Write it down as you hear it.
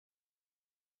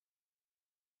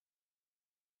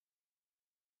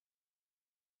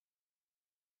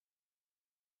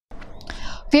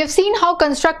We have seen how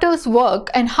constructors work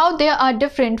and how they are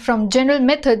different from general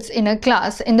methods in a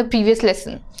class in the previous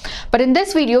lesson. But in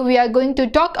this video, we are going to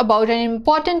talk about an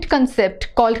important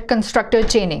concept called constructor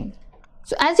chaining.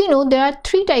 So as you know, there are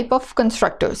three types of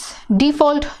constructors: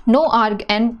 default, no arg,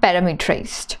 and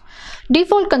parameterized.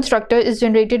 Default constructor is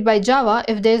generated by Java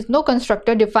if there is no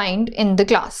constructor defined in the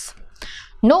class.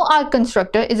 No arg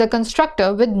constructor is a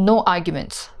constructor with no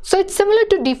arguments. So it's similar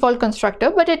to default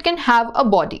constructor, but it can have a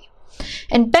body.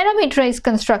 And parameterized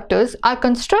constructors are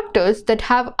constructors that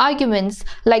have arguments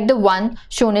like the one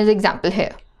shown as example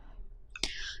here.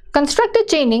 Constructor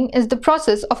chaining is the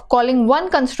process of calling one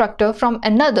constructor from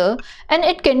another, and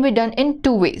it can be done in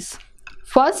two ways.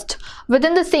 First,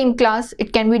 within the same class,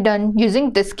 it can be done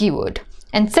using this keyword.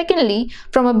 And secondly,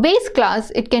 from a base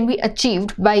class, it can be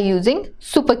achieved by using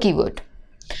super keyword.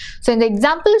 So in the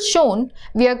example shown,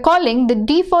 we are calling the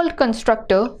default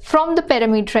constructor from the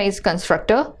parameterized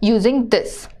constructor using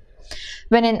this.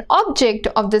 When an object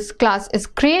of this class is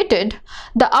created,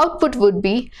 the output would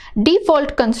be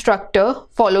default constructor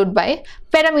followed by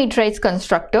parameterized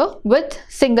constructor with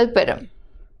single param.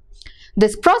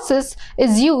 This process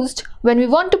is used when we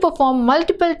want to perform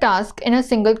multiple tasks in a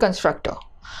single constructor.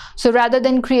 So rather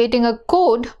than creating a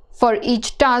code for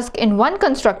each task in one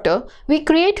constructor, we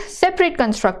create separate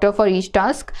constructor for each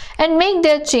task and make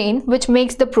their chain, which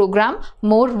makes the program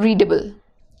more readable.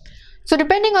 So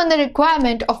depending on the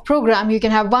requirement of program, you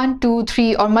can have 1, 2,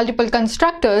 3 or multiple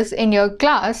constructors in your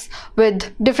class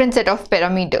with different set of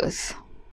parameters.